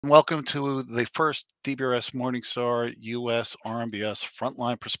Welcome to the first DBRS Morningstar US RMBS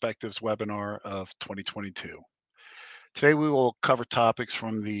Frontline Perspectives webinar of 2022. Today we will cover topics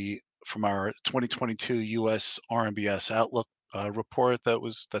from our 2022 US RMBS Outlook report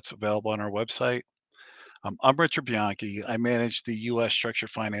that's available on our website. I'm Richard Bianchi. I manage the US Structured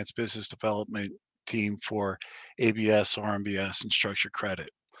Finance Business Development team for ABS, RMBS, and Structured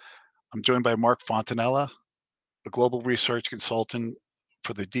Credit. I'm joined by Mark Fontanilla, a global research consultant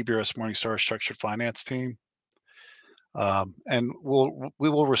for the DBRS Morningstar Structured Finance team. And we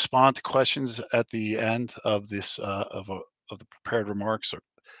will respond to questions at the end of this of the prepared remarks.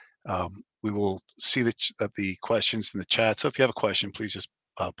 We will see the questions in the chat. So if you have a question, please just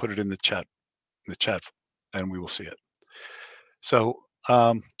put it in the chat, and we will see it. So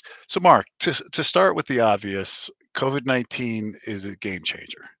so Mark, to start with the obvious, COVID-19 is a game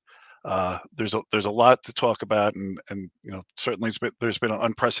changer. There's a lot to talk about, and certainly there's been an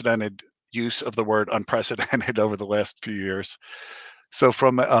unprecedented use of the word unprecedented over the last few years. So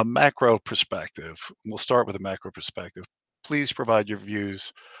from a macro perspective, we'll start with a macro perspective. Please provide your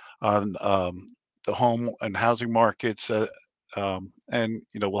views on the home and housing markets, and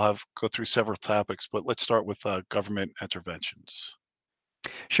we'll go through several topics, but let's start with government interventions.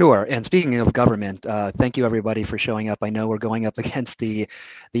 Sure. And speaking of government, thank you everybody for showing up. I know we're going up against the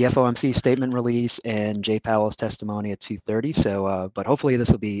FOMC statement release and Jay Powell's testimony at 2:30. So, but hopefully this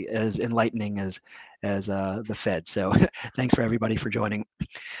will be as enlightening as the Fed. So, thanks for everybody for joining.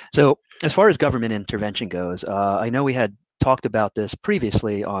 So, as far as government intervention goes, I know we had talked about this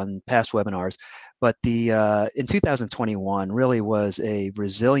previously on past webinars, but in 2021 really was a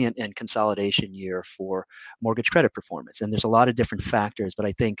resilient and consolidation year for mortgage credit performance. And there's a lot of different factors, but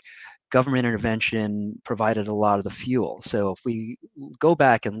I think government intervention provided a lot of the fuel. So if we go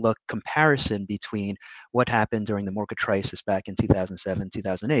back and look comparison between what happened during the mortgage crisis back in 2007,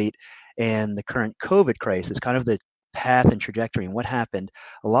 2008, and the current COVID crisis, kind of the path and trajectory and what happened,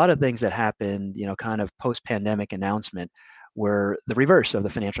 a lot of things that happened, kind of post-pandemic announcement were the reverse of the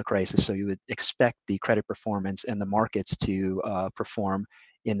financial crisis. So you would expect the credit performance and the markets to perform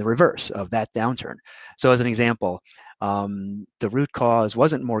in the reverse of that downturn. So as an example, the root cause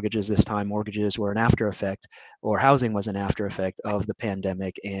wasn't mortgages this time. Mortgages were an after effect, or housing was an after effect of the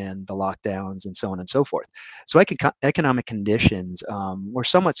pandemic and the lockdowns and so on and so forth. So economic conditions were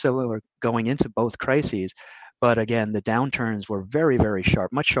somewhat similar going into both crises. But again, the downturns were very, very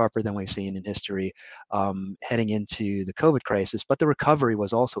sharp, much sharper than we've seen in history heading into the COVID crisis. But the recovery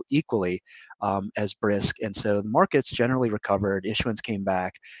was also equally as brisk. And so the markets generally recovered. Issuance came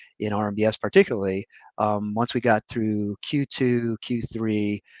back in RMBS particularly once we got through Q2,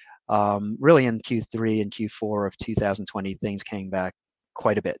 Q3, really in Q3 and Q4 of 2020, things came back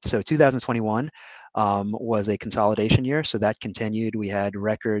quite a bit. So 2021 was a consolidation year. So that continued. We had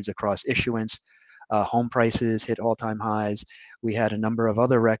records across issuance. Home prices hit all-time highs. We had a number of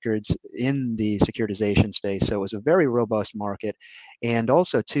other records in the securitization space. So it was a very robust market. And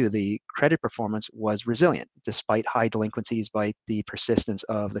also, too, the credit performance was resilient despite high delinquencies, by the persistence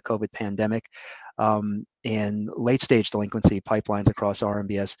of the COVID pandemic and late-stage delinquency pipelines across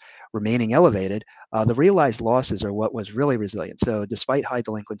RMBS remaining elevated. The realized losses are what was really resilient. So despite high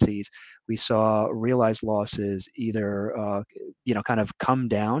delinquencies, we saw realized losses either, kind of come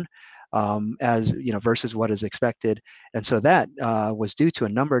down as versus what is expected, and so that was due to a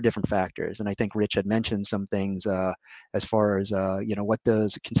number of different factors. And I think Rich had mentioned some things as far as what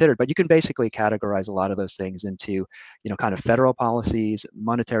those are considered. But you can basically categorize a lot of those things into kind of federal policies,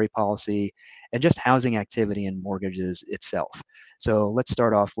 monetary policy, and just housing activity and mortgages itself. So let's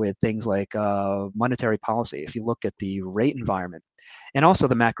start off with things like monetary policy. If you look at the rate environment, and also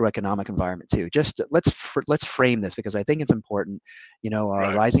the macroeconomic environment too. Just let's frame this, because I think it's important.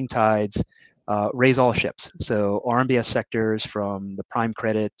 Right. Rising tides raise all ships. So RMBS sectors, from the prime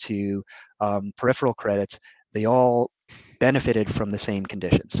credit to peripheral credits, they all benefited from the same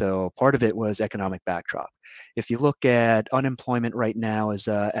conditions. So part of it was economic backdrop. If you look at unemployment right now is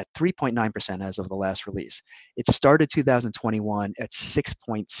at 3.9% as of the last release. It started 2021 at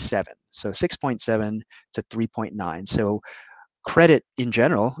 6.7. So 6.7 to 3.9. So credit in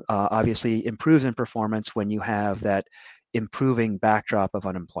general obviously improves in performance when you have that improving backdrop of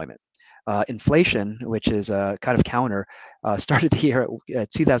unemployment. Inflation, which is kind of counter, started the year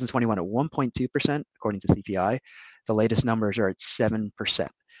at 2021 at 1.2%, according to CPI. The latest numbers are at 7%.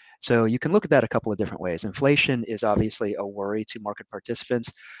 So you can look at that a couple of different ways. Inflation is obviously a worry to market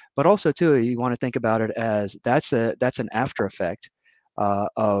participants, but also too, you want to think about it as that's an after effect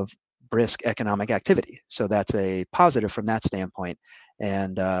of brisk economic activity. So that's a positive from that standpoint,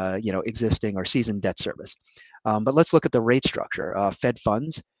 and existing or seasoned debt service. But let's look at the rate structure. Fed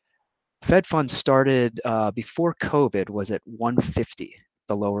funds. Fed funds started before COVID was at 150,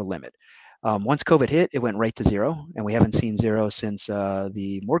 the lower limit. Once COVID hit, it went right to zero, and we haven't seen zero since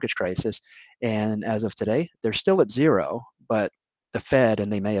the mortgage crisis. And as of today, they're still at zero, but the Fed,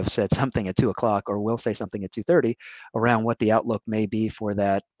 and they may have said something at 2 o'clock or will say something at 2:30 around what the outlook may be for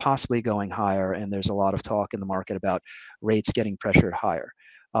that possibly going higher. And there's a lot of talk in the market about rates getting pressured higher.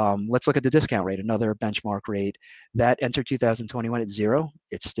 Let's look at the discount rate, another benchmark rate that entered 2021 at zero.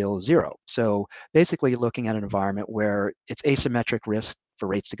 It's still zero. So basically looking at an environment where it's asymmetric risk for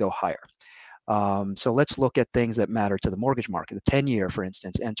rates to go higher. So let's look at things that matter to the mortgage market. The 10-year, for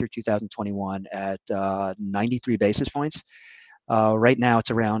instance, entered 2021 at 93 basis points. Right now,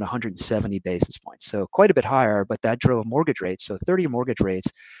 it's around 170 basis points. So quite a bit higher, but that drove mortgage rates. So 30-year mortgage rates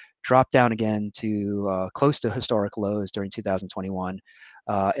dropped down again to close to historic lows during 2021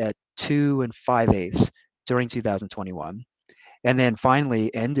 at 2 5/8 during 2021. And then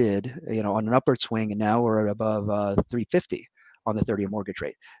finally ended, on an upward swing, and now we're above 350 on the 30-year mortgage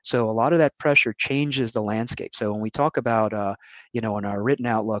rate. So a lot of that pressure changes the landscape. So when we talk about, in our written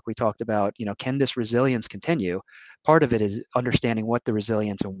outlook, we talked about, can this resilience continue? Part of it is understanding what the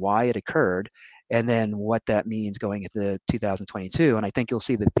resilience and why it occurred, and then what that means going into 2022. And I think you'll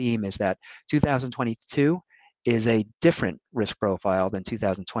see the theme is that 2022 is a different risk profile than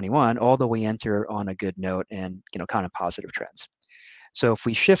 2021, although we enter on a good note and kind of positive trends. So if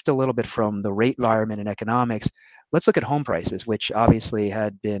we shift a little bit from the rate environment and economics, let's look at home prices, which obviously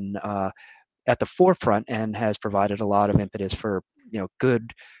had been at the forefront and has provided a lot of impetus for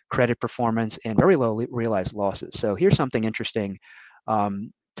good credit performance and very low realized losses. So here's something interesting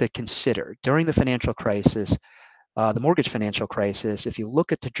to consider. During the financial crisis, the mortgage financial crisis, if you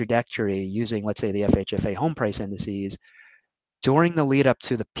look at the trajectory using, let's say, the FHFA home price indices, during the lead up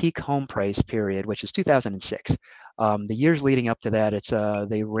to the peak home price period, which is 2006, the years leading up to that,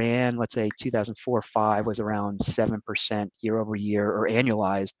 they ran, let's say 2004-5 was around 7% year over year or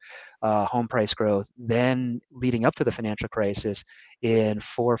annualized home price growth. Then leading up to the financial crisis in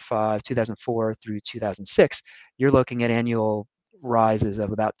 2004 through 2006, you're looking at annual rises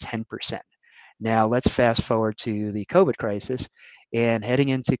of about 10%. Now let's fast forward to the COVID crisis, and heading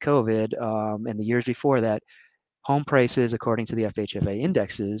into COVID and the years before that, home prices, according to the FHFA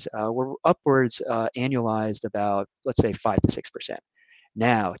indexes, were upwards annualized about, let's say, 5 to 6%.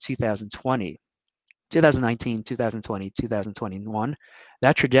 Now, 2020, 2019, 2020, 2021,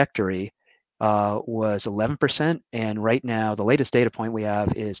 that trajectory was 11%. And right now, the latest data point we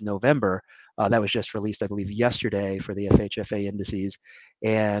have is November. That was just released, I believe, yesterday for the FHFA indices.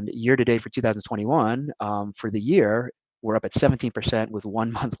 And year to date for 2021, for the year, we're up at 17% with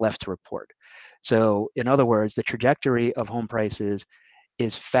 1 month left to report. So in other words, the trajectory of home prices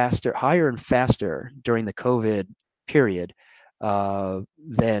is higher and faster during the COVID period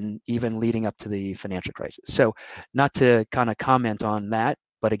than even leading up to the financial crisis. So not to kind of comment on that,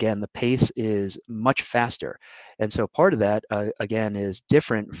 but again, the pace is much faster. And so part of that, again, is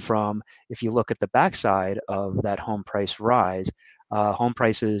different from if you look at the backside of that home price rise. Home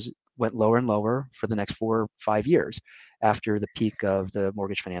prices went lower and lower for the next 4 or 5 years after the peak of the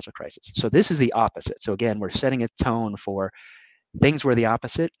mortgage financial crisis. So this is the opposite. So again, we're setting a tone for things were the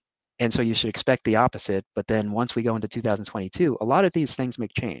opposite. And so you should expect the opposite. But then once we go into 2022, a lot of these things may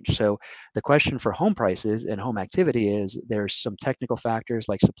change. So the question for home prices and home activity is there's some technical factors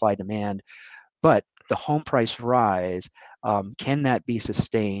like supply demand, but the home price rise, can that be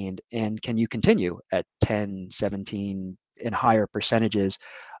sustained? And can you continue at 10, 17 and higher percentages?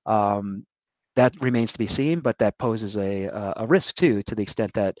 That remains to be seen, but that poses a risk too, to the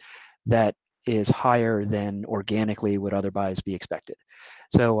extent that that is higher than organically would otherwise be expected.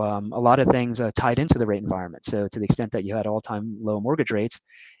 So a lot of things tied into the rate environment. So to the extent that you had all-time low mortgage rates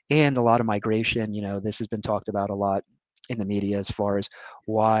and a lot of migration, this has been talked about a lot in the media as far as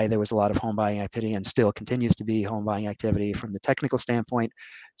why there was a lot of home buying activity and still continues to be home buying activity from the technical standpoint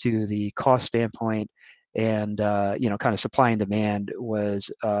to the cost standpoint, and kind of supply and demand was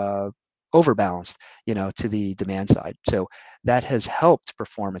overbalanced, to the demand side. So that has helped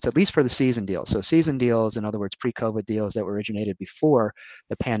performance, at least for the season deals. So season deals, in other words, pre-COVID deals that were originated before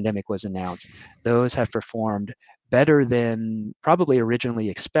the pandemic was announced, those have performed better than probably originally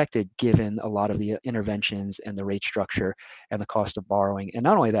expected, given a lot of the interventions and the rate structure and the cost of borrowing. And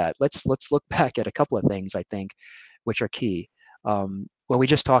not only that, let's look back at a couple of things, I think, which are key. What we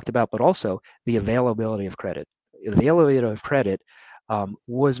just talked about, but also the availability of credit. The availability of credit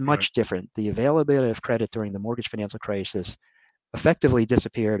was much different. The availability of credit during the mortgage financial crisis effectively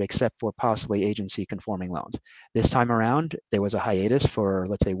disappeared, except for possibly agency conforming loans. This time around, there was a hiatus for,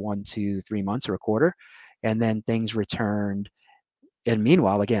 let's say, 1, 2, 3 months or a quarter. and then things returned. And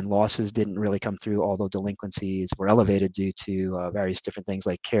meanwhile, again, losses didn't really come through, although delinquencies were elevated due to various different things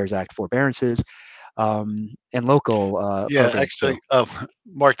like CARES Act forbearances and local Yeah, programs too. actually,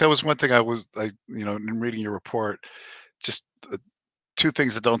 Mark, that was one thing in reading your report, just two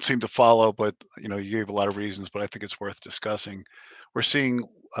things that don't seem to follow, but you gave a lot of reasons, but I think it's worth discussing. We're seeing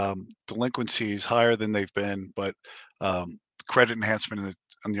delinquencies higher than they've been, but credit enhancement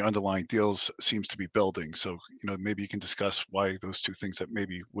on the underlying deals seems to be building. So, maybe you can discuss why those two things that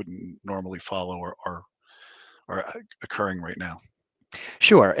maybe wouldn't normally follow are occurring right now.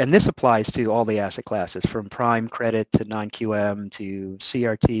 Sure, and this applies to all the asset classes, from prime credit to non-QM to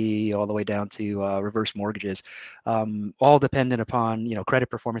CRT, all the way down to reverse mortgages. All dependent upon, credit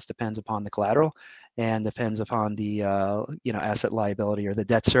performance depends upon the collateral and depends upon the, asset liability or the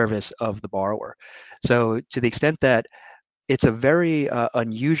debt service of the borrower. So to the extent that it's a very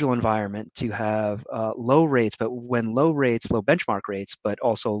unusual environment to have low rates, but when low rates, low benchmark rates, but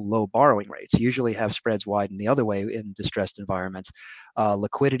also low borrowing rates, usually have spreads widen the other way in distressed environments.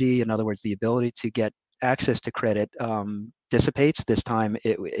 Liquidity, in other words, the ability to get access to credit dissipates. This time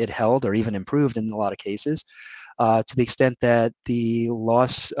it held or even improved in a lot of cases, to the extent that the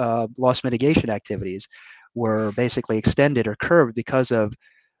loss mitigation activities were basically extended or curbed because of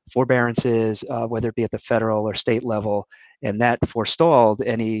forbearances, whether it be at the federal or state level, and that forestalled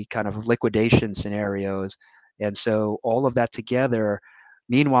any kind of liquidation scenarios. And so all of that together,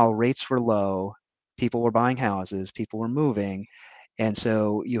 meanwhile, rates were low, people were buying houses, people were moving. And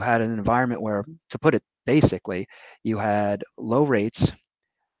so you had an environment where, to put it basically, you had low rates,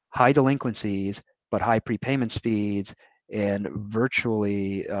 high delinquencies, but high prepayment speeds and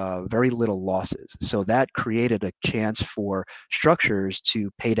virtually very little losses. So that created a chance for structures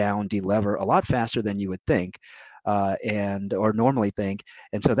to pay down, delever a lot faster than you would think. And or normally think,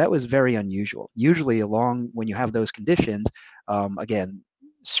 and so that was very unusual. Usually, along when you have those conditions, again,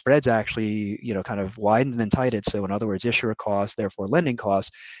 spreads actually, kind of widened and tightened. So in other words, issuer costs, therefore lending costs,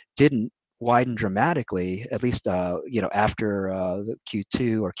 didn't widen dramatically, at least after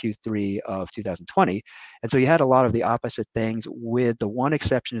Q2 or Q3 of 2020. And so you had a lot of the opposite things, with the one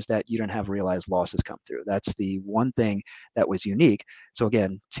exception is that you don't have realized losses come through. That's the one thing that was unique. So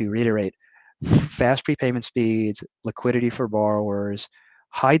again, to reiterate, fast prepayment speeds, liquidity for borrowers,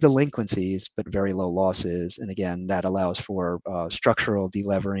 high delinquencies, but very low losses. And again, that allows for structural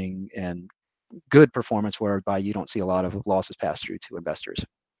delevering and good performance, whereby you don't see a lot of losses pass through to investors,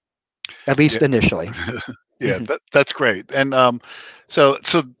 at least Yeah, initially. yeah, that's great. And so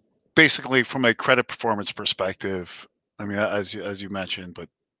basically, from a credit performance perspective, I mean, as you mentioned, but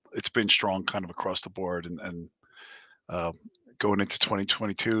it's been strong kind of across the board, and um, going into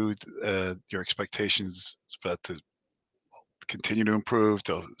 2022, your expectations is for that to continue to improve,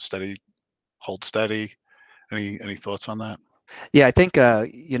 to hold steady. Any thoughts on that? Yeah, I think,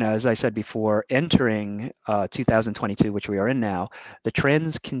 as I said before, entering 2022, which we are in now, the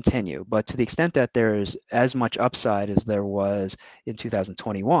trends continue. But to the extent that there's as much upside as there was in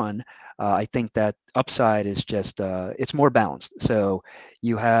 2021, I think that upside is just, it's more balanced. So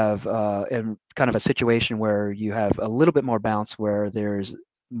you have kind of a situation where you have a little bit more balance, where there's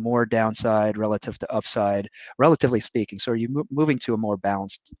more downside relative to upside, relatively speaking. So are you moving to a more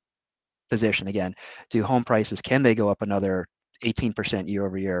balanced position again? Do home prices, can they go up another 18% year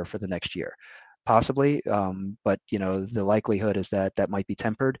over year for the next year? Possibly, but the likelihood is that that might be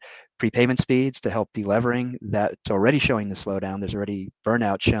tempered. Prepayment speeds to help delevering, that's already showing the slowdown. There's already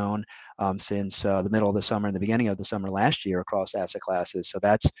burnout shown since the middle of the summer and the beginning of the summer last year across asset classes. So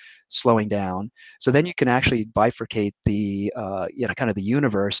that's slowing down. So then you can actually bifurcate the kind of the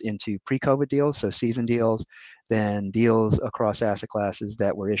universe into pre-COVID deals, so season deals, then deals across asset classes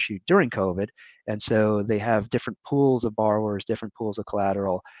that were issued during COVID. And so they have different pools of borrowers, different pools of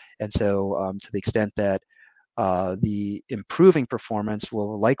collateral. And so to the extent that the improving performance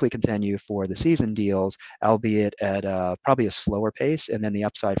will likely continue for the season deals, albeit at probably a slower pace. And then the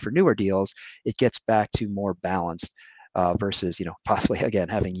upside for newer deals, it gets back to more balanced versus, possibly, again,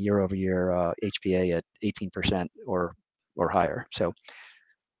 having year over year HPA at 18% or higher. So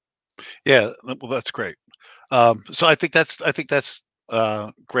Yeah, well, that's great. So I think that's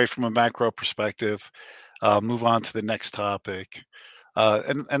great from a macro perspective. Move on to the next topic,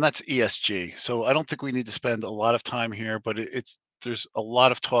 and that's ESG. So I don't think we need to spend a lot of time here, but it's there's a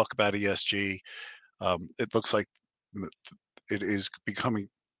lot of talk about ESG. It looks like m- it is becoming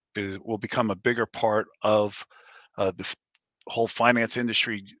it will become a bigger part of the whole finance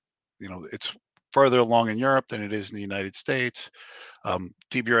industry. It's further along in Europe than it is in the United States.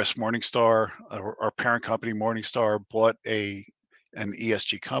 DBRS Morningstar, our parent company Morningstar, bought an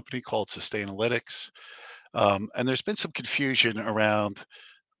ESG company called Sustainalytics. And there's been some confusion around,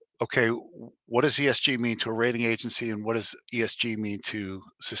 okay, what does ESG mean to a rating agency and what does ESG mean to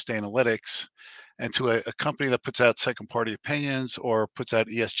Sustainalytics and to a company that puts out second party opinions or puts out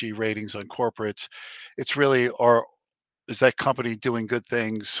ESG ratings on corporates? It's really, is that company doing good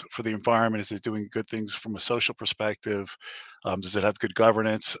things for the environment? Is it doing good things from a social perspective? Does it have good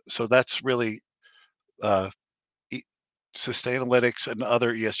governance? So that's really uh, E- Sustainalytics and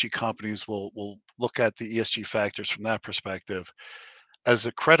other ESG companies will look at the ESG factors from that perspective. As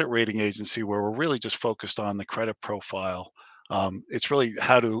a credit rating agency, where we're really just focused on the credit profile, it's really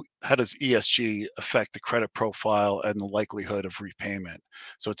how does ESG affect the credit profile and the likelihood of repayment.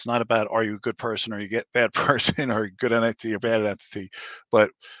 So it's not about are you a good person or you get bad person or a good entity or bad entity, but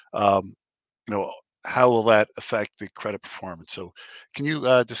um, you know how will that affect the credit performance. So can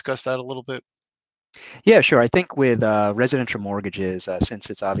you discuss that a little bit? Yeah, sure. I think with residential mortgages, since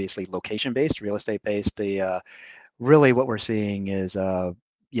it's obviously location-based, real estate-based, the really what we're seeing is the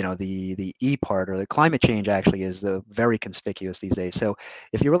E part, or the climate change, actually is the very conspicuous these days. So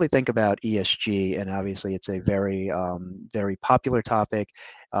if you really think about ESG, and obviously it's a very popular topic,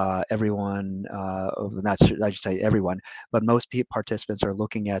 everyone, I should say everyone, but most participants are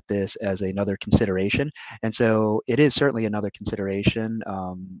looking at this as another consideration, and so it is certainly another consideration.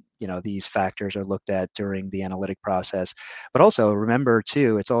 These factors are looked at during the analytic process, but also remember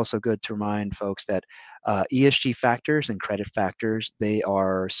too, it's also good to remind folks that ESG factors and credit factors, they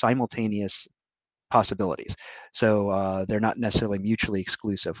are simultaneous possibilities. So they're not necessarily mutually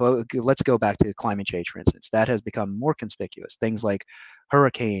exclusive. Well, let's go back to climate change, for instance. That has become more conspicuous. Things like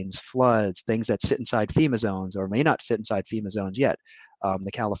hurricanes, floods, things that sit inside FEMA zones or may not sit inside FEMA zones yet,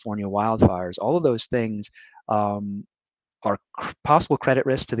 the California wildfires, all of those things are possible credit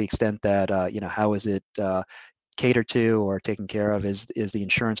risks to the extent that, how is it catered to or taken care of? Is the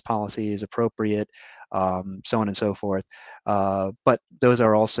insurance policy is appropriate, so on and so forth. But those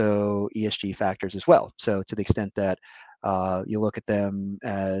are also ESG factors as well. So to the extent that you look at them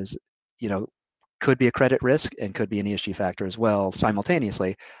as, you know, could be a credit risk and could be an ESG factor as well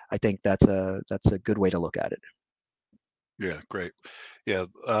simultaneously, I think that's a good way to look at it. Yeah, great. Yeah.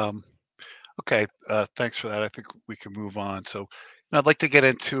 Okay, thanks for that. I think we can move on. So, I'd like to get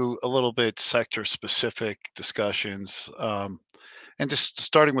into a little bit sector-specific discussions, and just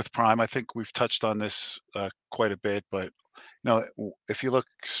starting with prime. I think we've touched on this quite a bit, but if you look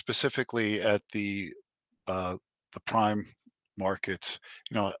specifically at the prime markets,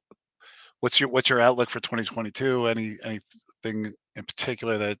 you know, what's your outlook for 2022? Anything in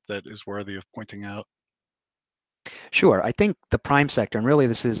particular that is worthy of pointing out? Sure. I think the prime sector, and really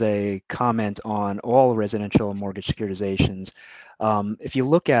this is a comment on all residential mortgage securitizations. If you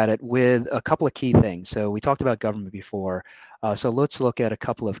look at it with a couple of key things, so we talked about government before, so let's look at a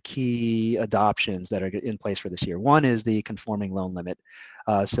couple of key adoptions that are in place for this year. One is the conforming loan limit.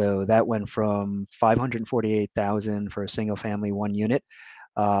 So that went from 548,000 for a single family, one unit,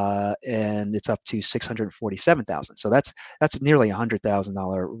 and it's up to 647,000. So that's nearly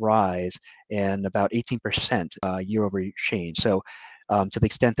 $100,000 rise and about 18% year over change. So to the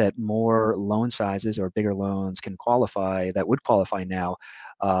extent that more loan sizes or bigger loans can qualify, that would qualify now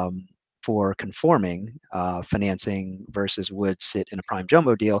for conforming financing versus would sit in a prime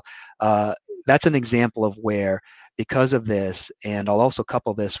jumbo deal, that's an example of where, because of this, and I'll also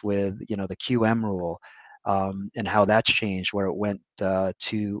couple this with the QM rule, and how that's changed, where it went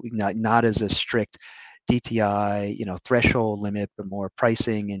to not as a strict DTI, threshold limit, but more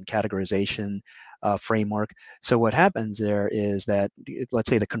pricing and categorization framework. So what happens there is that, let's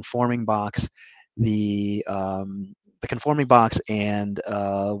say the conforming box, the conforming box, and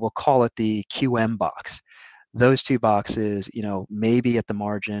we'll call it the QM box. Those two boxes, maybe at the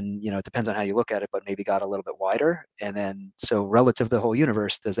margin, it depends on how you look at it, but maybe got a little bit wider. And then, so relative to the whole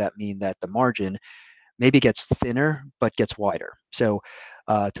universe, does that mean that the margin maybe gets thinner but gets wider? So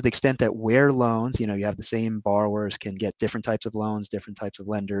to the extent that where loans, you have the same borrowers can get different types of loans, different types of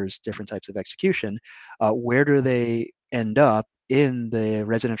lenders, different types of execution, where do they end up in the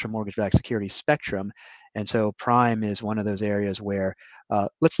residential mortgage-backed securities spectrum? And so prime is one of those areas where,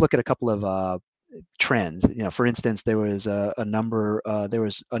 let's look at a couple of trends. For instance, there was a number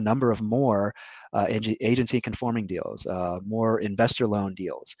of more agency conforming deals, more investor loan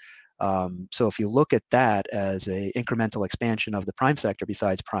deals. So if you look at that as a incremental expansion of the prime sector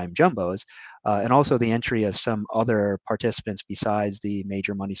besides prime jumbos, and also the entry of some other participants besides the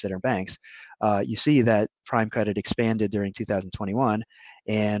major money center banks, you see that prime credit expanded during 2021.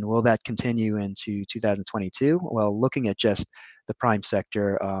 And will that continue into 2022? Well, looking at just the prime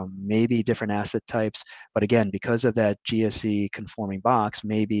sector, maybe different asset types, but again, because of that GSE conforming box,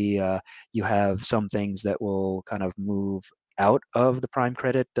 maybe you have some things that will kind of move out of the prime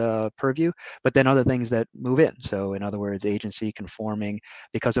credit purview, but then other things that move in. So in other words, agency conforming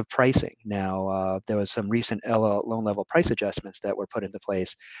because of pricing. Now, there was some recent loan level price adjustments that were put into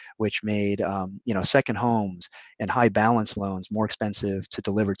place, which made second homes and high balance loans more expensive to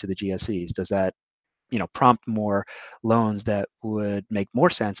deliver to the GSEs. Does that prompt more loans that would make more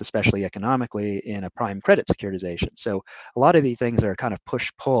sense, especially economically, in a prime credit securitization? So a lot of these things are kind of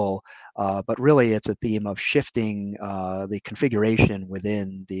push-pull, but really it's a theme of shifting the configuration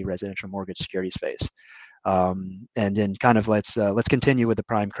within the residential mortgage security space. And then kind of let's continue with the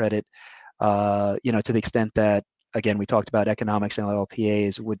prime credit, to the extent that, again, we talked about economics and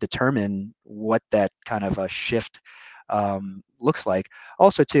LLPAs would determine what that kind of a shift looks like.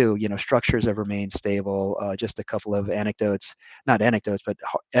 Also, too, structures have remained stable. Just a couple of anecdotes, not anecdotes, but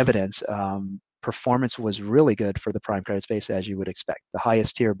evidence. Performance was really good for the prime credit space, as you would expect. The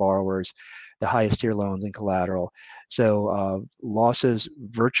highest tier borrowers, the highest tier loans and collateral. So losses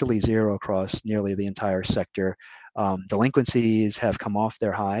virtually zero across nearly the entire sector. Delinquencies have come off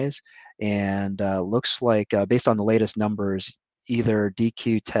their highs, and looks like, based on the latest numbers, either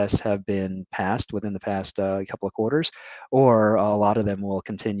DQ tests have been passed within the past couple of quarters, or a lot of them will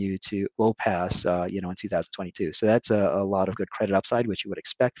pass, in 2022. So that's a lot of good credit upside, which you would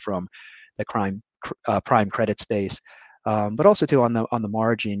expect from the prime credit space. But also too, on the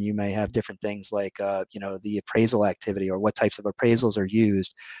margin, you may have different things like the appraisal activity, or what types of appraisals are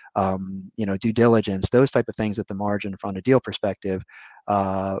used, due diligence, those type of things at the margin from a deal perspective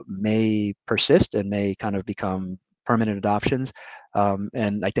may persist and may kind of become permanent adoptions.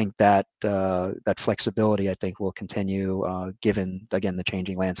 And I think that that flexibility, I think, will continue given, again, the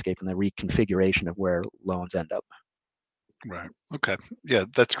changing landscape and the reconfiguration of where loans end up. Right. Okay. Yeah,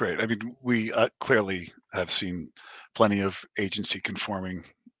 that's great. I mean, we clearly have seen plenty of agency conforming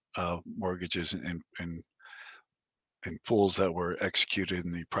mortgages and pools that were executed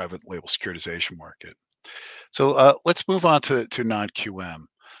in the private label securitization market. So let's move on to non-QM.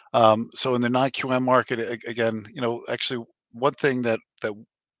 So in the non-QM market, again, actually one thing that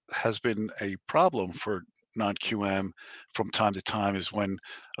has been a problem for non-QM from time to time is when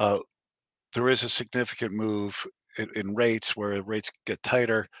uh, there is a significant move in rates, where rates get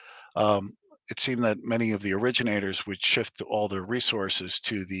tighter. Um, it seemed that many of the originators would shift all their resources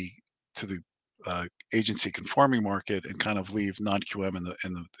to the agency conforming market and kind of leave non-QM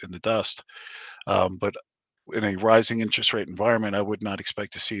in the dust. But in a rising interest rate environment, I would not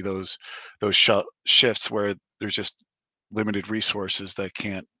expect to see those shifts where there's just limited resources that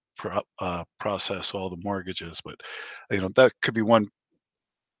can't process all the mortgages. But that could be one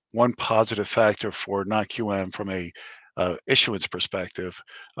positive factor for non QM from a issuance perspective,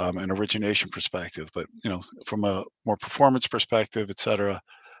 and origination perspective. But from a more performance perspective, et cetera,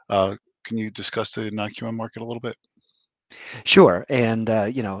 can you discuss the non QM market a little bit? Sure, and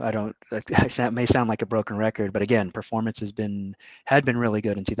I don't. May sound like a broken record, but again, performance had been really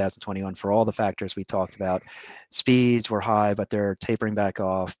good in 2021 for all the factors we talked about. Speeds were high, but they're tapering back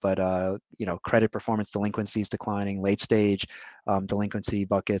off. But credit performance, delinquencies declining. Late stage delinquency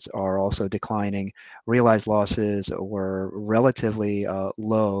buckets are also declining. Realized losses were relatively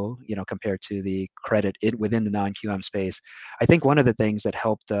low, compared to the credit within the non-QM space. I think one of the things that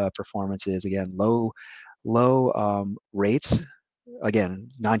helped performance is, again, low rates, again,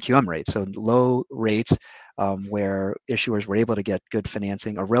 non-QM rates, so low rates, where issuers were able to get good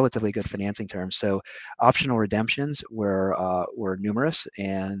financing, or relatively good financing terms. So optional redemptions were numerous,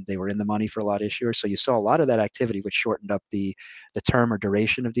 and they were in the money for a lot of issuers. So you saw a lot of that activity, which shortened up the term or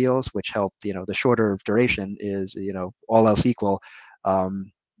duration of deals, which helped. The shorter duration is, all else equal,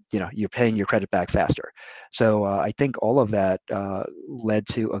 you're paying your credit back faster. So I think all of that led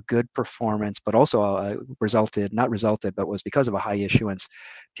to a good performance, but also was because of a high issuance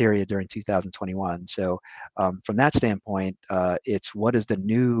period during 2021. So from that standpoint, it's what do the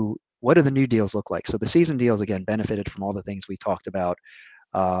new deals look like? So the season deals, again, benefited from all the things we talked about,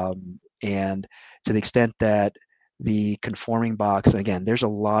 and to the extent that the conforming box, and again, there's a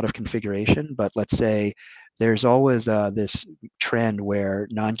lot of configuration, but let's say there's always this trend where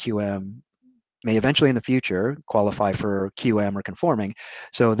non-QM may eventually in the future qualify for QM or conforming.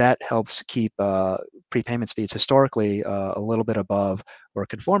 So that helps keep prepayment speeds historically a little bit above where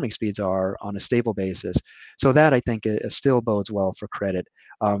conforming speeds are on a stable basis. So that I think it still bodes well for credit.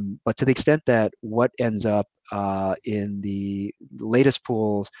 But to the extent that what ends up in the latest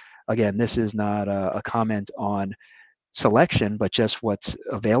pools, again, this is not a comment on selection, but just what's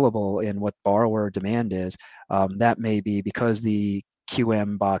available and what borrower demand is. That may be because the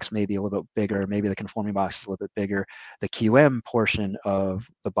QM box may be a little bit bigger, maybe the conforming box is a little bit bigger. The QM portion of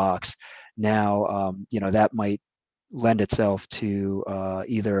the box now, that might lend itself to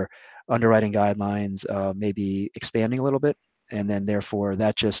either underwriting guidelines maybe expanding a little bit, and then therefore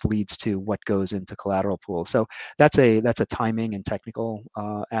that just leads to what goes into collateral pools. So that's a timing and technical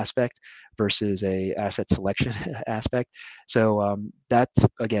aspect versus a asset selection aspect. So that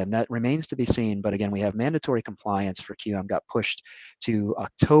again, that remains to be seen. But again, we have mandatory compliance for QM got pushed to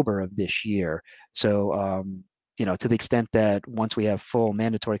October of this year. So to the extent that once we have full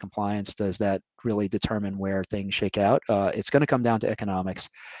mandatory compliance, does that really determine where things shake out? It's going to come down to economics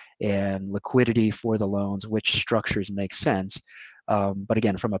and liquidity for the loans, which structures make sense. But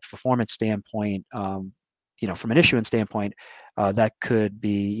again, from a performance standpoint, from an issuance standpoint, that could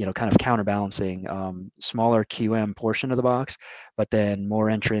be, kind of counterbalancing smaller QM portion of the box, but then more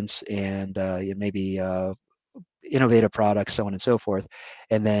entrants and maybe innovative products, so on and so forth.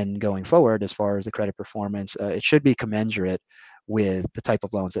 And then going forward, as far as the credit performance, it should be commensurate with the type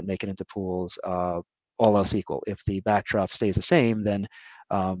of loans that make it into pools, all else equal. If the backdrop stays the same, then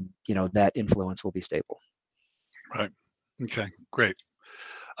that influence will be stable. Right. Okay, great.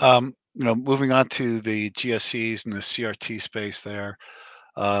 Moving on to the GSEs and the CRT space there.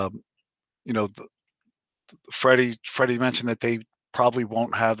 You know, Freddie mentioned that they probably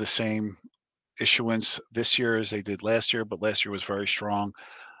won't have the same issuance this year as they did last year, but last year was very strong.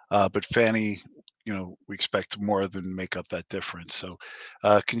 But Fannie, we expect more than make up that difference. So,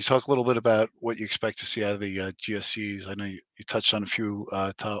 can you talk a little bit about what you expect to see out of the GSEs? I know you touched on a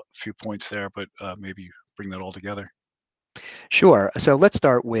few points there, but maybe bring that all together. Sure. So let's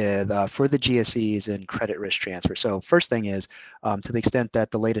start with for the GSEs and credit risk transfer. So first thing is, to the extent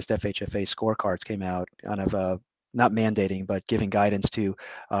that the latest FHFA scorecards came out, kind of not mandating, but giving guidance to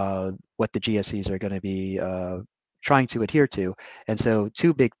what the GSEs are going to be trying to adhere to. And so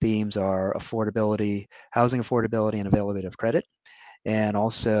two big themes are affordability, housing affordability and availability of credit, and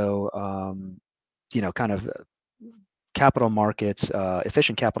also, kind of capital markets,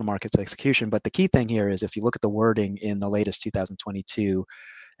 efficient capital markets execution. But the key thing here is if you look at the wording in the latest 2022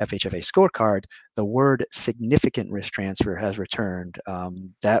 FHFA scorecard, the word significant risk transfer has returned.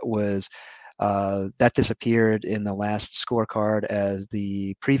 That disappeared in the last scorecard as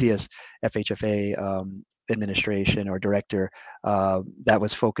the previous FHFA administration or director that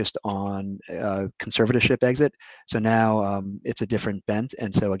was focused on conservatorship exit. So now it's a different bent.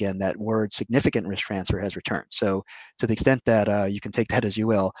 And so again, that word significant risk transfer has returned. So to the extent that you can take that as you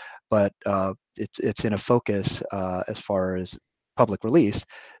will, but it's in a focus as far as public release.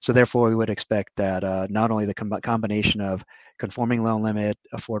 So therefore, we would expect that not only the combination of conforming loan limit,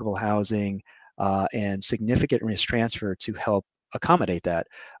 affordable housing, and significant risk transfer to help accommodate that,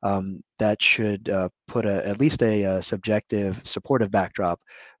 that should put at least a subjective supportive backdrop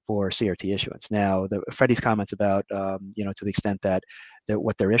for CRT issuance. Now, Freddie's comments about, to the extent that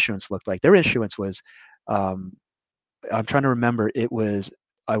what their issuance looked like, their issuance was, I'm trying to remember, it was,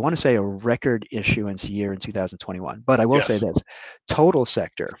 I want to say a record issuance year in 2021. But I will say this, total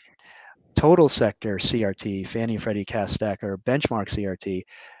sector CRT, Fannie Freddie Cash Stacker benchmark CRT,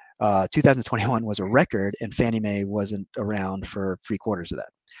 2021 was a record, and Fannie Mae wasn't around for 3/4 of that.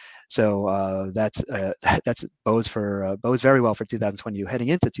 So that's bodes very well for 2022. Heading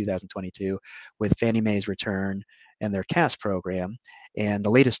into 2022, with Fannie Mae's return and their cash program, and the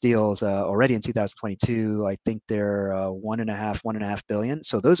latest deals already in 2022, I think they're 1.5 billion.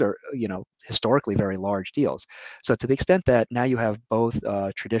 So those are historically very large deals. So to the extent that now you have both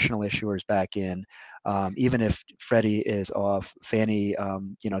traditional issuers back in. Even if Freddie is off, Fannie,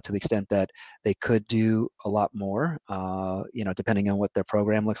 to the extent that they could do a lot more, depending on what their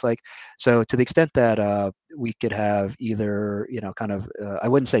program looks like. So to the extent that we could have either, I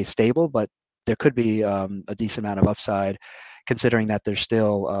wouldn't say stable, but there could be a decent amount of upside, considering that there's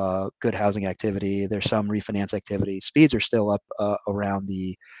still good housing activity. There's some refinance activity. Speeds are still up around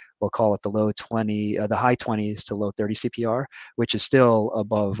we'll call it the the high 20s to low 30 CPR, which is still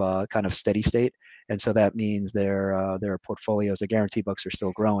above kind of steady state. And so that means their portfolios, their guarantee books are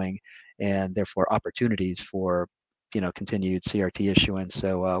still growing, and therefore opportunities for continued CRT issuance.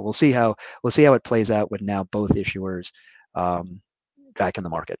 So we'll see how it plays out with now both issuers back in the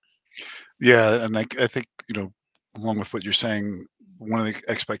market. Yeah, and I think, along with what you're saying, one of the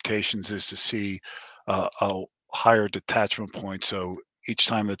expectations is to see a higher detachment point. So each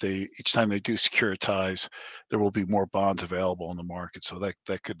time they do securitize, there will be more bonds available in the market. So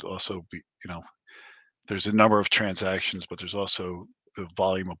that could also be, there's a number of transactions, but there's also the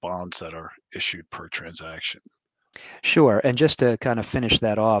volume of bonds that are issued per transaction. Sure. And just to kind of finish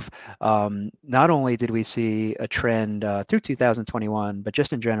that off, not only did we see a trend through 2021, but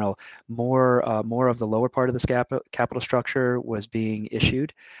just in general, more of the lower part of this capital structure was being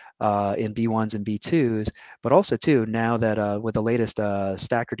issued in B1s and B2s, but also too now that with the latest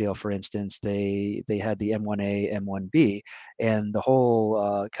Stacker deal, for instance, they had the M1A, M1B, and the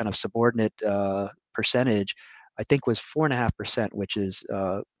whole kind of subordinate percentage, I think, was 4.5%, which is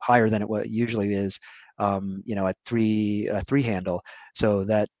higher than it usually is, at three handle. So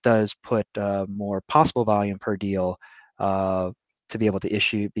that does put more possible volume per deal to be able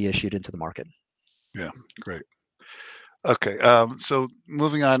to be issued into the market. Yeah, great. Okay, so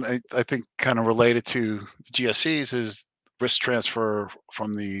moving on, I think kind of related to the GSEs is risk transfer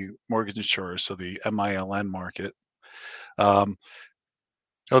from the mortgage insurers, so the MILN market. Um,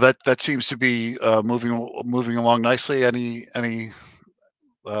 that seems to be moving along nicely. Anything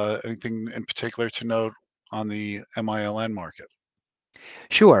in particular to note on the MILN market?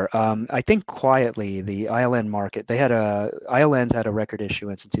 Sure. I think quietly the ILN market, ILNs had a record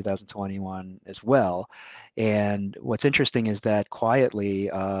issuance in 2021 as well. And what's interesting is that quietly,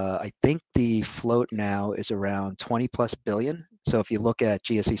 I think the float now is around 20 plus billion. So if you look at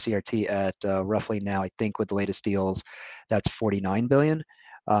GSE CRT at roughly now, I think with the latest deals, that's 49 billion.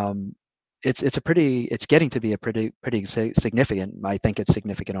 Um, it's getting to be a pretty significant. I think it's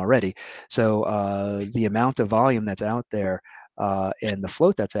significant already. So the amount of volume that's out there and the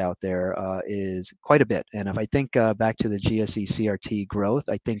float that's out there is quite a bit. And if I think back to the GSE CRT growth,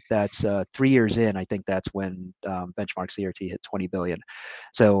 I think that's 3 years in. I think that's when benchmark CRT hit 20 billion.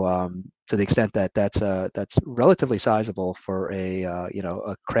 So to the extent that that's relatively sizable for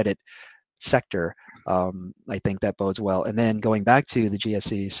a credit sector, I think that bodes well. And then going back to the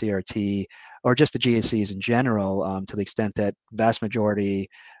GSE CRT or just the GSEs in general, to the extent that vast majority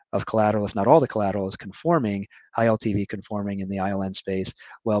of collateral, if not all the collateral, is conforming, high LTV conforming in the ILN space.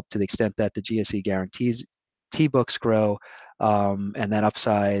 Well, to the extent that the GSE guarantees T-books grow, and that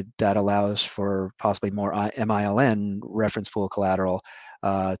upside that allows for possibly more MILN reference pool collateral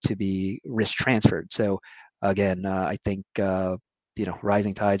to be risk transferred. So again, I think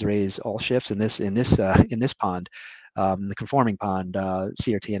rising tides raise all ships in this pond. The conforming pond,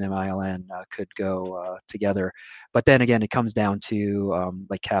 CRT and MILN could go together. But then again, it comes down to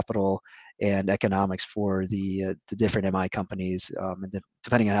like capital and economics for the different MI companies, and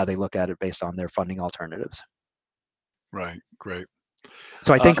depending on how they look at it based on their funding alternatives. Right, great.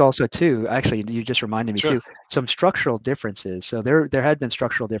 So I Uh, think also too, actually, you just reminded me sure. too, some structural differences. So there had been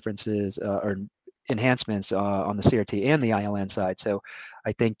structural differences or enhancements on the CRT and the ILN side. So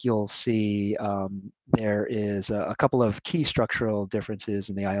I think you'll see there is a couple of key structural differences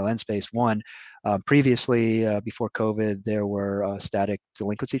in the ILN space. One, previously before COVID, there were static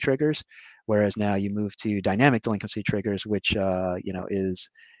delinquency triggers, whereas now you move to dynamic delinquency triggers, which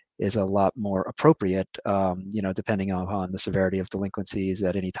is a lot more appropriate, depending on the severity of delinquencies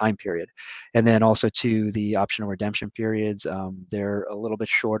at any time period. And then also to the optional redemption periods, they're a little bit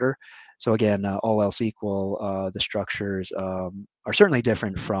shorter. So again, all else equal, the structures are certainly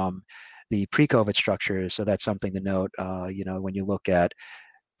different from the pre-COVID structures. So that's something to note, when you look at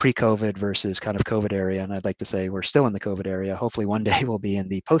pre-COVID versus kind of COVID area. And I'd like to say we're still in the COVID area. Hopefully one day we'll be in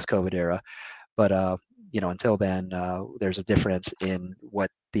the post-COVID era. But until then, there's a difference in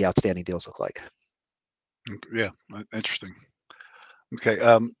what the outstanding deals look like. Yeah, interesting. Okay,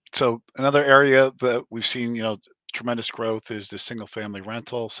 so another area that we've seen, tremendous growth is the single family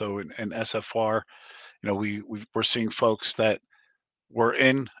rental. So in SFR, we're seeing folks that were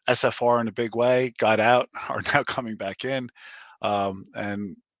in SFR in a big way, got out, are now coming back in,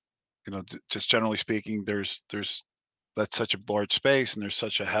 and just generally speaking, there's that's such a large space, and there's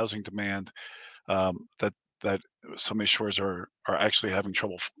such a housing demand, that some insurers are actually having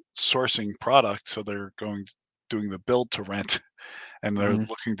trouble sourcing product, so they're doing the build to rent, and they're Mhm.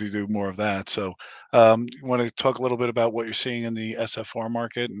 looking to do more of that. So, you want to talk a little bit about what you're seeing in the SFR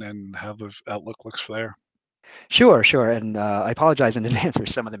market, and then how the outlook looks for there? Sure, sure. And I apologize in advance for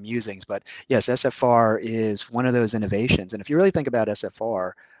some of the musings, but yes, SFR is one of those innovations. And if you really think about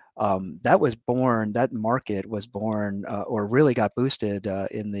SFR, that market was born or really got boosted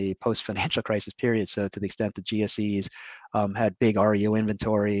in the post-financial crisis period. So to the extent the GSEs had big REO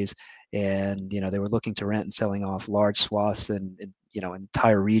inventories and, they were looking to rent and selling off large swaths and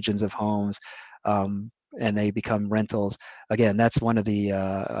entire regions of homes, and they become rentals. Again, that's one of the,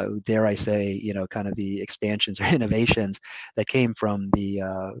 dare I say, kind of the expansions or innovations that came from the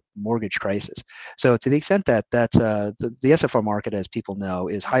mortgage crisis. So to the extent that the SFR market, as people know,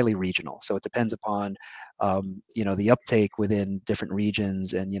 is highly regional. So it depends upon the uptake within different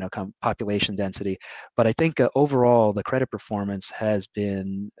regions and population density. But I think overall the credit performance has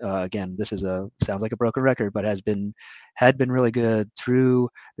been, again, this is sounds like a broken record, but had been really good through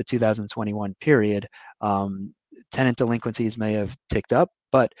the 2021 period. Tenant delinquencies may have ticked up,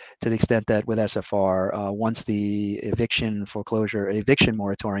 but to the extent that with SFR, once the eviction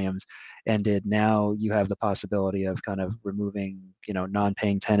moratoriums ended, now you have the possibility of kind of removing,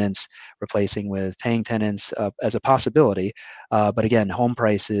 non-paying tenants, replacing with paying tenants as a possibility. But again, home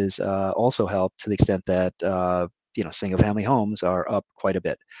prices also help to the extent that, single-family homes are up quite a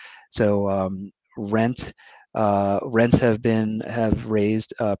bit. So rents have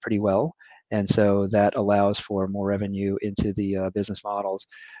raised pretty well. And so that allows for more revenue into the business models.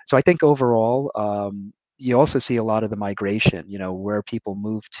 So I think overall, you also see a lot of the migration, where people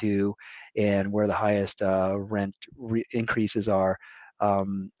move to and where the highest rent increases are.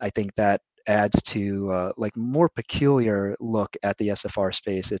 I think that adds to like more peculiar look at the SFR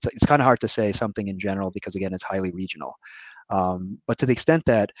space. It's kind of hard to say something in general because again, it's highly regional. But to the extent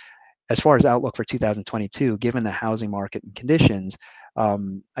that as far as outlook for 2022, given the housing market and conditions,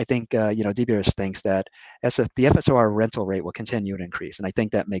 I think DBRS thinks that the FSR rental rate will continue to increase, and I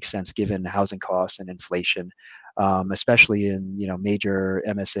think that makes sense given housing costs and inflation, especially in major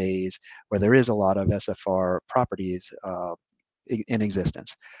MSAs where there is a lot of SFR properties in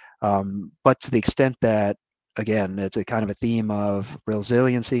existence. But to the extent that, again, it's a kind of a theme of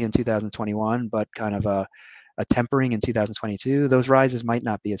resiliency in 2021, but kind of a tempering in 2022, those rises might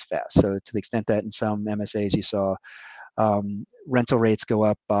not be as fast. So to the extent that in some MSAs you saw rental rates go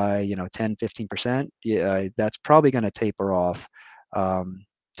up by 10, 15%, yeah, that's probably going to taper off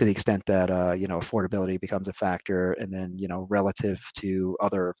to the extent that affordability becomes a factor, and then relative to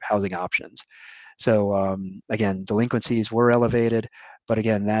other housing options. So again, delinquencies were elevated, but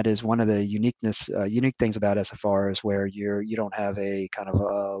again, that is one of the unique things about SFR is where you don't have a kind of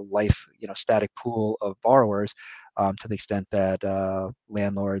a life static pool of borrowers, to the extent that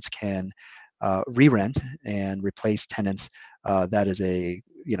landlords can re-rent and replace tenants. That is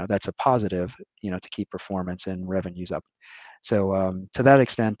that's a positive to keep performance and revenues up. So to that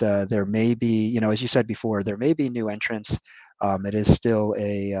extent, there may be, as you said before, there may be new entrants. It is still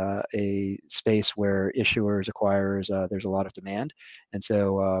a space where issuers, acquirers, there's a lot of demand, and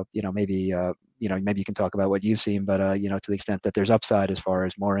so maybe maybe you can talk about what you've seen, but to the extent that there's upside as far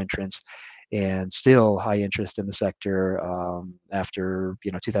as more entrants, and still high interest in the sector after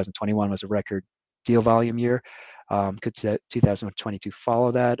 2021 was a record deal volume year. Could 2022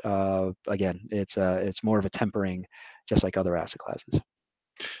 follow that? Again, it's more of a tempering, just like other asset classes.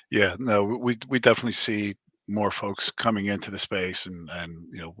 Yeah, no, we definitely see more folks coming into the space, and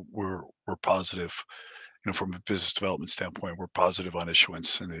we're positive. From a business development standpoint, we're positive on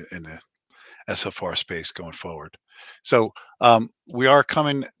issuance in the SFR space going forward. So we are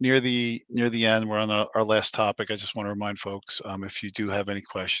coming near the end. We're on our last topic. I just want to remind folks, if you do have any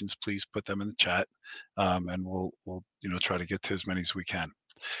questions, please put them in the chat, and we'll try to get to as many as we can.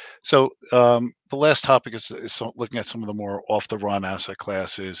 So the last topic is looking at some of the more off the run asset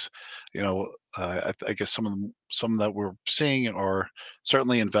classes. I guess some that we're seeing are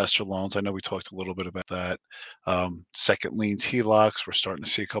certainly investor loans. I know we talked a little bit about that. Second liens, HELOCs. We're starting to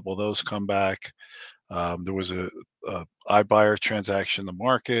see a couple of those come back. There was a iBuyer transaction in the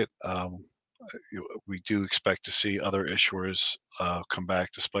market. We do expect to see other issuers come back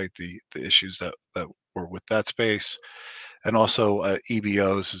despite the issues that were with that space. And also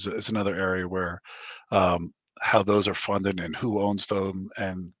EBOs is another area where how those are funded and who owns them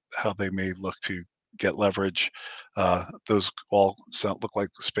and how they may look to get leverage. Those all look like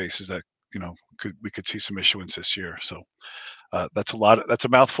spaces that we could see some issuance this year. So that's a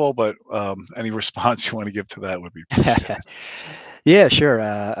mouthful, but any response you want to give to that would be appreciated. Yeah, sure.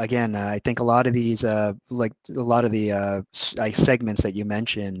 Again, I think a lot of these, like a lot of the segments that you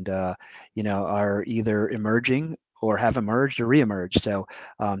mentioned, are either emerging or have emerged or reemerged. So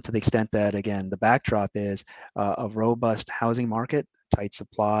to the extent that, again, the backdrop is a robust housing market, tight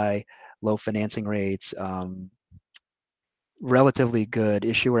supply, low financing rates, relatively good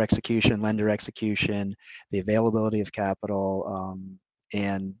issuer execution, lender execution, the availability of capital,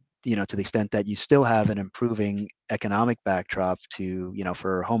 and to the extent that you still have an improving economic backdrop to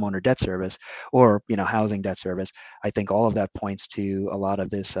for homeowner debt service or housing debt service, I think all of that points to a lot of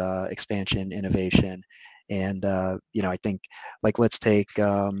this expansion, innovation, And I think, like, let's take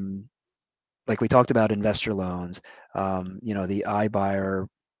like we talked about investor loans, the iBuyer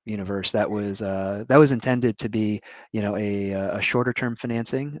universe that was intended to be, a shorter term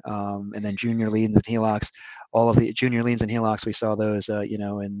financing, and then junior liens and HELOCs. All of the junior liens and HELOCs, we saw those,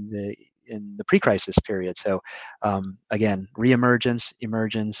 in the pre-crisis period. So again, reemergence,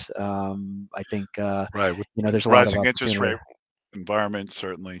 emergence. I think Right. With there's a lot of rising interest opportunity rate there. environment,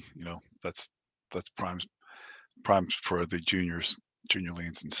 certainly, that's primes for the junior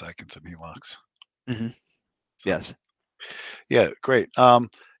liens and seconds and HELOCs. Hmm. So Yes. yeah, great.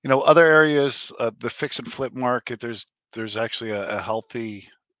 Other areas, the fix and flip market, there's actually a healthy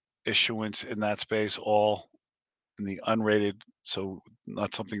issuance in that space, all in the unrated, so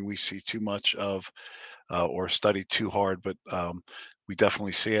not something we see too much of or study too hard, but we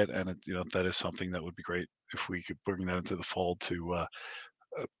definitely see it, and that is something that would be great if we could bring that into the fold to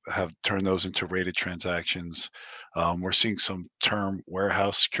have turn those into rated transactions. We're seeing some term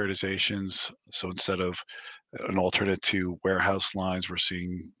warehouse securitizations, so instead of an alternate to warehouse lines, we're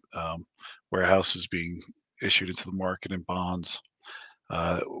seeing warehouses being issued into the market in bonds.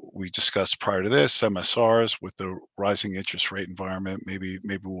 We discussed prior to this MSRs with the rising interest rate environment. Maybe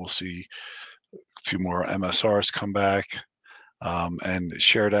we'll see a few more MSRs come back. And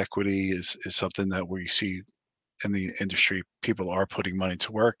shared equity is something that we see in the industry. People are putting money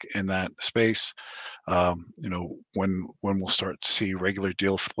to work in that space. When we'll start to see regular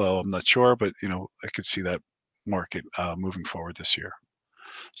deal flow, I'm not sure, but I could see that market moving forward this year.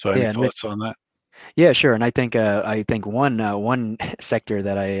 So, any Yeah, and thoughts on that? yeah, sure. And I think one sector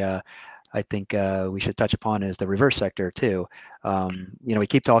that I think we should touch upon is the reverse sector too. We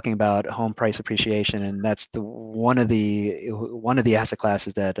keep talking about home price appreciation, and that's one of the asset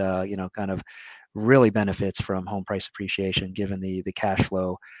classes that kind of really benefits from home price appreciation, given the cash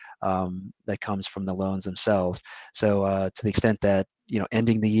flow that comes from the loans themselves. So to the extent that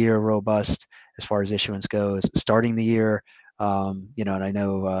ending the year robust as far as issuance goes, starting the year, and I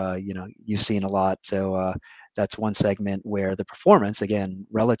know you've seen a lot. So that's one segment where the performance, again,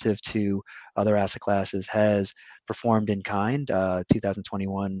 relative to other asset classes, has performed in kind.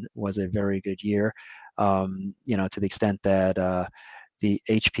 2021 was a very good year. To the extent that the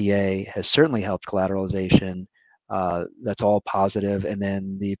HPA has certainly helped collateralization. That's all positive. And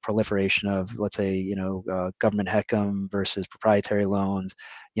then the proliferation of, let's say, government HECM versus proprietary loans,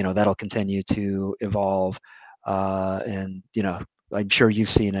 that'll continue to evolve. And I'm sure you've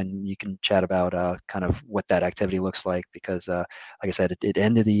seen, and you can chat about kind of what that activity looks like, because like I said, it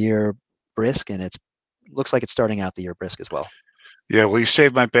ended the year brisk, and it looks like it's starting out the year brisk as well. Yeah, well, you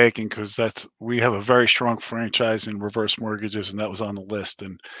saved my bacon because we have a very strong franchise in reverse mortgages, and that was on the list,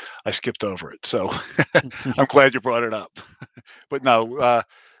 and I skipped over it. So I'm glad you brought it up. But no,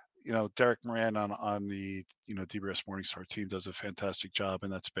 Derek Moran on the DBRS Morningstar team does a fantastic job in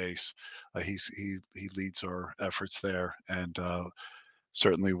that space. He leads our efforts there, and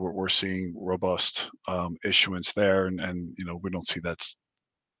certainly we're seeing robust issuance there, and we don't see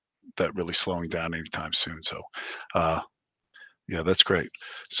that really slowing down anytime soon. So yeah, that's great.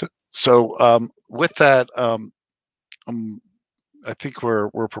 So with that, I think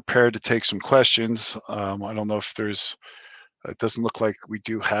we're prepared to take some questions. I don't know if there's. It doesn't look like we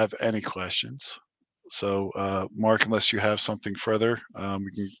do have any questions. So, Mark, unless you have something further,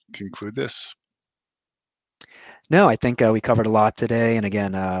 we can conclude this. No, I think we covered a lot today. And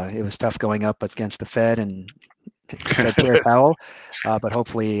again, it was tough going up against the Fed and Fed Chair Powell, but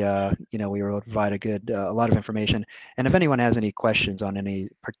hopefully, we were able to provide a lot of information. And if anyone has any questions on any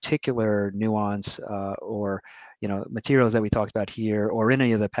particular nuance or materials that we talked about here, or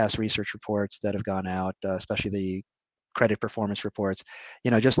any of the past research reports that have gone out, especially the credit performance reports,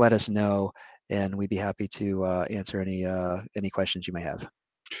 just let us know, and we'd be happy to answer any questions you may have.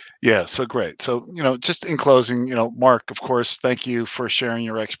 Yeah, so great. So, just in closing, Mark, of course, thank you for sharing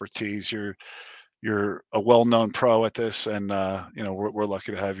your expertise. You're a well-known pro at this, and we're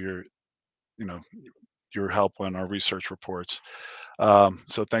lucky to have you know your help on our research reports.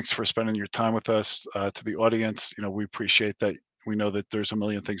 So thanks for spending your time with us. To the audience, we appreciate that. We know that there's a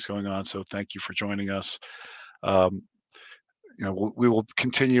million things going on, so thank you for joining us. Um, we will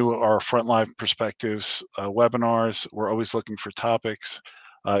continue our Frontline Perspectives webinars. We're always looking for topics.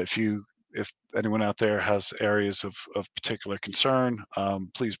 If anyone out there has areas of particular concern,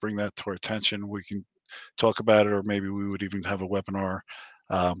 please bring that to our attention. We can talk about it, or maybe we would even have a webinar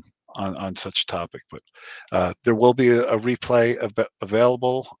on such a topic. But there will be a replay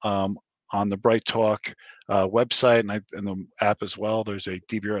available on the Bright Talk website and the app as well. There's a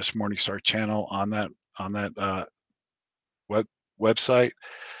DBRS Morningstar channel on that website.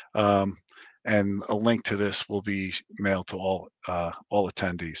 Um, and a link to this will be mailed to all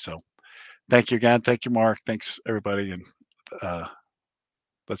attendees. So thank you again. Thank you, Mark. Thanks, everybody. And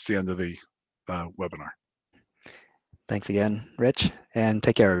that's the end of the webinar. Thanks again, Rich, and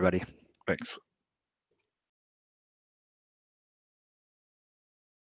take care, everybody. Thanks.